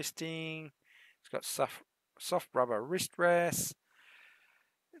anti-ghosting. It's got soft rubber wrist rests.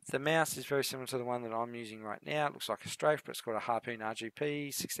 The mouse is very similar to the one that I'm using right now. It looks like a strafe, but it's got a Harpoon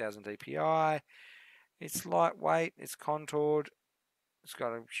RGB, 6000 DPI. It's lightweight, it's contoured. It's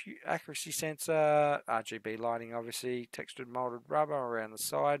got a accuracy sensor, RGB lighting obviously, textured molded rubber around the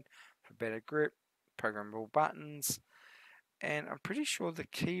side for better grip, programmable buttons. And I'm pretty sure the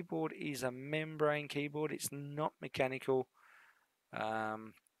keyboard is a membrane keyboard. It's not mechanical. But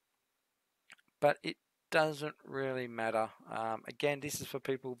it doesn't really matter. Again, this is for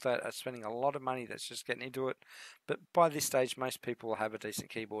people that are spending a lot of money that's just getting into it. But by this stage, most people will have a decent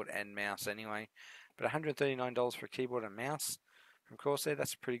keyboard and mouse anyway. But $139 for a keyboard and mouse from Corsair,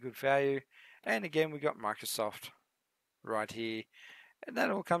 that's a pretty good value. And again, we got Microsoft right here. And that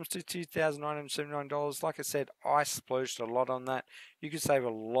all comes to $2,979. Like I said, I splurged a lot on that. You could save a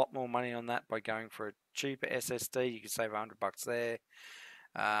lot more money on that by going for a cheaper SSD. You could save $100 there.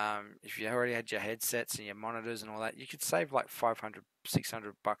 If you already had your headsets and your monitors and all that, you could save like $500,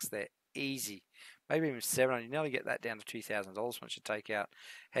 $600 there, easy. Maybe even $700. You nearly get that down to $2,000 once you take out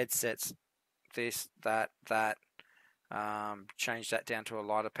headsets, this, that. Change that down to a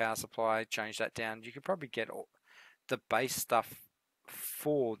lighter power supply. Change that down. You could probably get all the base stuff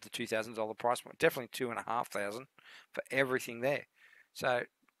for the $2,000 price point. Definitely $2,500 for everything there. So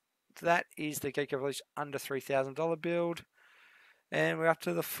that is the Geekoffaleash under $3,000 build. And we're up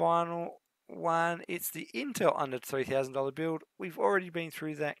to the final one. It's the Intel under $3,000 build. We've already been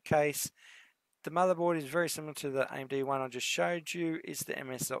through that case. The motherboard is very similar to the AMD one I just showed you. It's the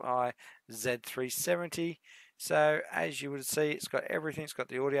MSI Z370. So as you would see, it's got everything. It's got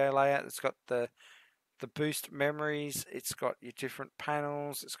the audio layout. It's got the boost memories. It's got your different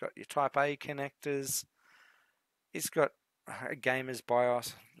panels. It's got your Type A connectors. It's got a gamer's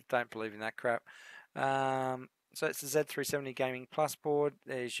BIOS. Don't believe in that crap. So it's the Z370 Gaming Plus board.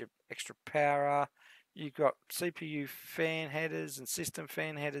 There's your extra power. You've got CPU fan headers and system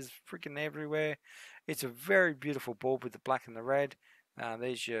fan headers freaking everywhere. It's a very beautiful board with the black and the red.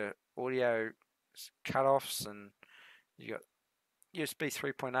 There's your audio cutoffs, and you got USB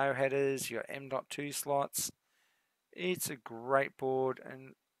 3.0 headers. You got M.2 slots. It's a great board,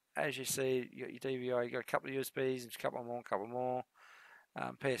 and as you see, you got your DVI. You got a couple of USBs, a couple more.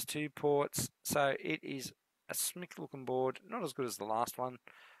 PS2 ports. So it is a smick looking board, not as good as the last one,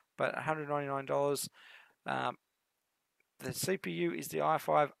 but $199. The CPU is the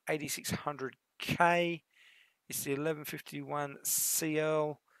i5 8600K. It's the 1151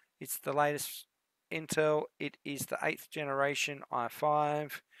 CL. It's the latest Intel. It is the 8th generation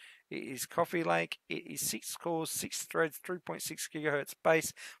i5. It is Coffee Lake. It is 6 cores, 6 threads, 3.6 gigahertz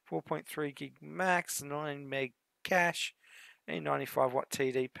base, 4.3 gig max, 9 meg cache, and 95 watt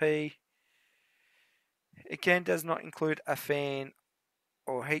TDP. Again, does not include a fan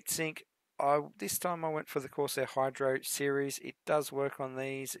or heatsink. This time I went for the Corsair Hydro series. It does work on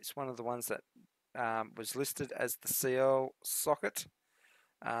these. It's one of the ones that was listed as the CL socket.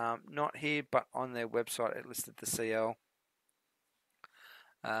 Not here, but on their website it listed the CL.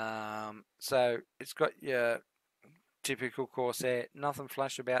 So it's got your typical Corsair. Nothing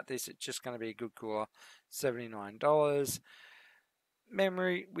flash about this. It's just going to be a good cooler. $79.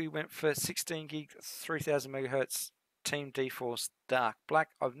 Memory, we went for 16 gig, 3000 megahertz Team D-Force Dark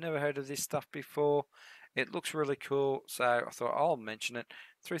Black. I've never heard of this stuff before. It looks really cool, so I thought I'll mention it.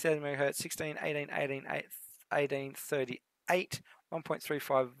 3000 megahertz, 16, 18, 18, 18, 38,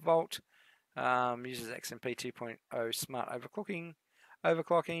 1.35 volt. Uses XMP 2.0 smart overclocking.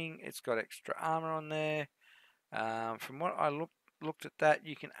 It's got extra armor on there. From what I looked at that,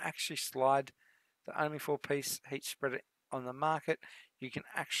 you can actually slide the only 4-piece heat spreader on the market. You can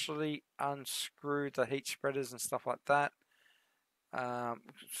actually unscrew the heat spreaders and stuff like that.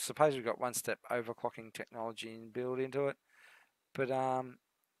 Suppose we've got one-step overclocking technology built into it, but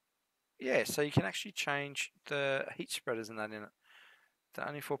yeah, so you can actually change the heat spreaders and that in it. The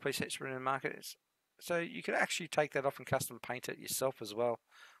only 4-piece heat spreader in the market is, so you could actually take that off and custom paint it yourself as well,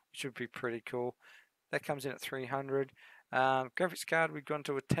 which would be pretty cool. That comes in at 300. Graphics card, we've gone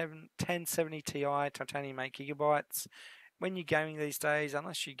to a 1070 Ti titanium 8GB. When you're gaming these days,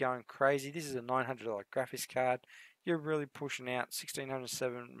 unless you're going crazy, this is a $900 graphics card. You're really pushing out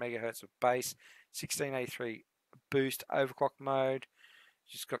 1607 megahertz of base, 1683 boost overclock mode.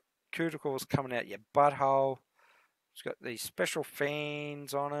 Just got cuticles coming out your butthole. It's got these special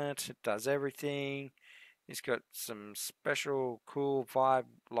fans on it. It does everything. It's got some special cool vibe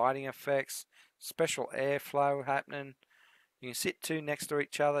lighting effects, special airflow happening. You can sit two next to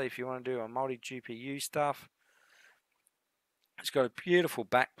each other if you want to do a multi-GPU stuff. It's got a beautiful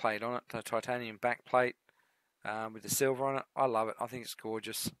backplate on it, the titanium backplate with the silver on it. I love it. I think it's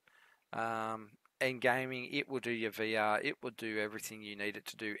gorgeous. And gaming, it will do your VR. It will do everything you need it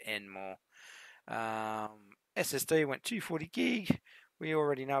to do and more. SSD went 240 gig. We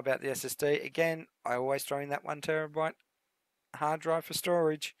already know about the SSD. Again, I always throw in that 1 terabyte hard drive for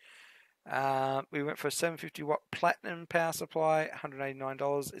storage. We went for a 750 watt platinum power supply,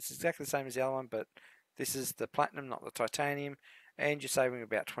 $189. It's exactly the same as the other one, but this is the platinum, not the titanium, and you're saving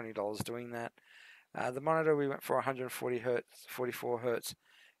about $20 doing that. The monitor, we went for 140 hertz, 44 hertz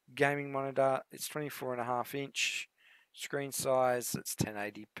gaming monitor. It's 24.5 inch screen size. It's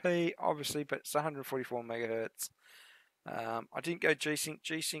 1080p, obviously, but it's 144 megahertz. I didn't go G-Sync.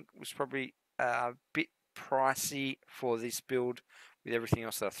 G-Sync was probably a bit pricey for this build with everything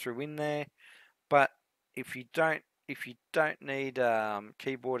else that I threw in there. But if you don't need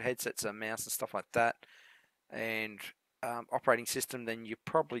keyboard, headsets, and mouse and stuff like that, and operating system, then you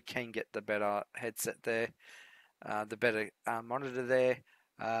probably can get the better headset there, the better monitor there.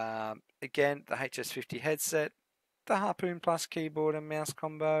 Again, the HS50 headset, the Harpoon Plus keyboard and mouse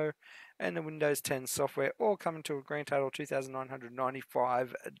combo, and the Windows 10 software, all coming to a grand total of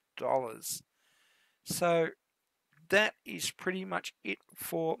 $2,995. So that is pretty much it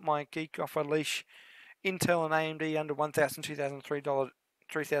for my Geek Off a Leash Intel and AMD under $1,000, $2,000,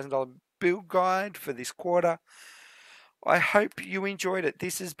 $3,000 build guide for this quarter. I hope you enjoyed it.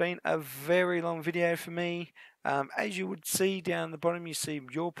 This has been a very long video for me. As you would see down the bottom, you see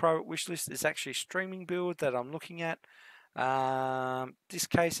your private wish list. There's actually a streaming build that I'm looking at. This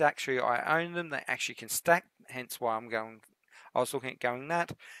case, actually, I own them. They actually can stack, hence why I was looking at going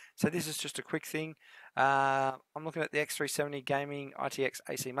that. So this is just a quick thing. I'm looking at the X370 Gaming ITX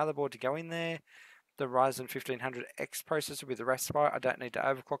AC motherboard to go in there. The Ryzen 1500X processor with the Raspberry. I don't need to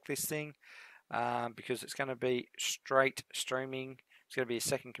overclock this thing because it's going to be straight streaming. It's going to be a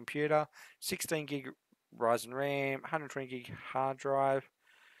second computer. 16 gig Ryzen RAM, 120 gig hard drive,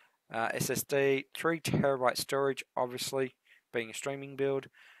 SSD, 3 terabyte storage, obviously being a streaming build.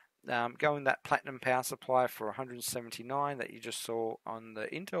 Going that platinum power supply for 179 that you just saw on the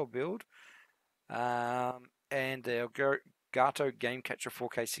Intel build, and the Elgato Game Catcher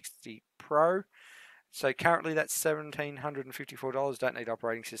 4K 60 Pro. So currently that's $1,754. Don't need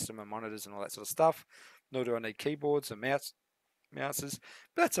operating system and monitors and all that sort of stuff. Nor do I need keyboards and mouses.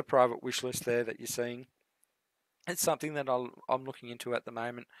 But that's a private wish list there that you're seeing. It's something that I'm looking into at the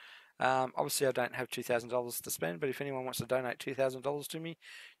moment. Obviously, I don't have $2,000 to spend, but if anyone wants to donate $2,000 to me,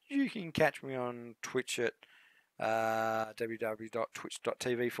 you can catch me on Twitch at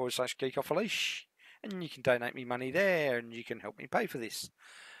www.twitch.tv/Geekoffaleash, and you can donate me money there, and you can help me pay for this.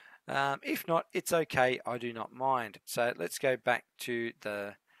 If not, it's okay. I do not mind. So let's go back to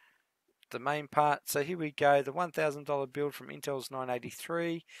the main part. So here we go. The $1,000 build from Intel's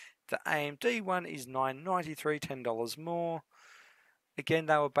 $983. The AMD one is $993, $10 more. Again,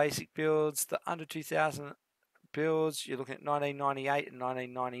 they were basic builds. The under 2,000 builds, you're looking at $1998 and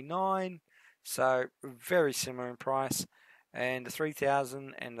 $1999. So very similar in price. And the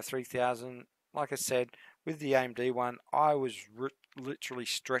 3,000 and the 3,000, like I said, with the AMD one, I was literally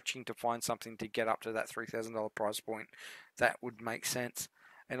stretching to find something to get up to that $3,000 price point that would make sense.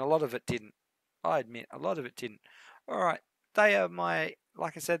 And a lot of it didn't. I admit, a lot of it didn't. Alright, they are my,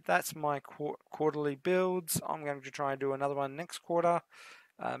 like I said, that's my quarterly builds. I'm going to try and do another one next quarter,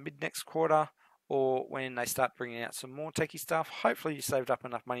 mid-next quarter, or when they start bringing out some more techie stuff. Hopefully you saved up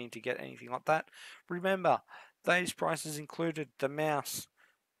enough money to get anything like that. Remember, those prices included the mouse,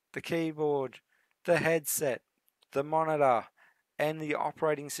 the keyboard, the headset, the monitor, and the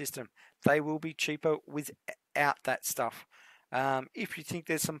operating system. They will be cheaper without that stuff. If you think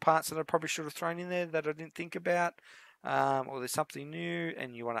there's some parts that I probably should have thrown in there that I didn't think about, or there's something new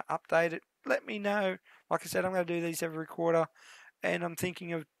and you want to update it, let me know. Like I said, I'm going to do these every quarter, and I'm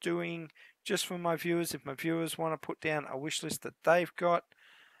thinking of doing just for my viewers. If my viewers want to put down a wish list that they've got,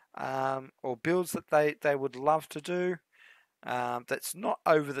 or builds that they would love to do, that's not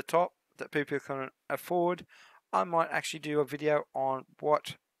over the top, that people can afford, I might actually do a video on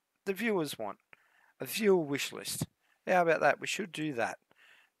what the viewers want. A viewer wish list. How about that? We should do that.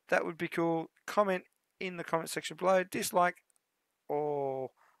 That would be cool. Comment in the comment section below. Dislike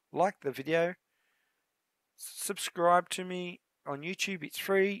or like the video. Subscribe to me on YouTube. It's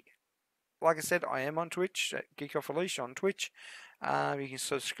free. Like I said, I am on Twitch, at Geekoffaleash on Twitch. You can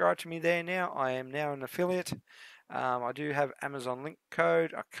subscribe to me there now. I am now an affiliate. I do have Amazon link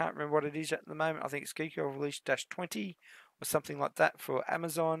code. I can't remember what it is at the moment. I think it's Geekoffaleash-20 or something like that for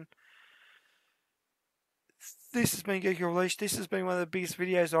Amazon. This has been Geekoffaleash. This has been one of the biggest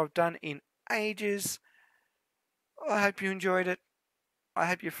videos I've done in ages. I hope you enjoyed it. I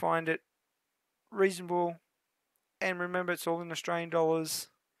hope you find it reasonable. And remember, it's all in Australian dollars.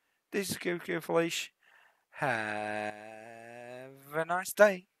 This is Geekoffaleash. Have a nice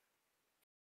day.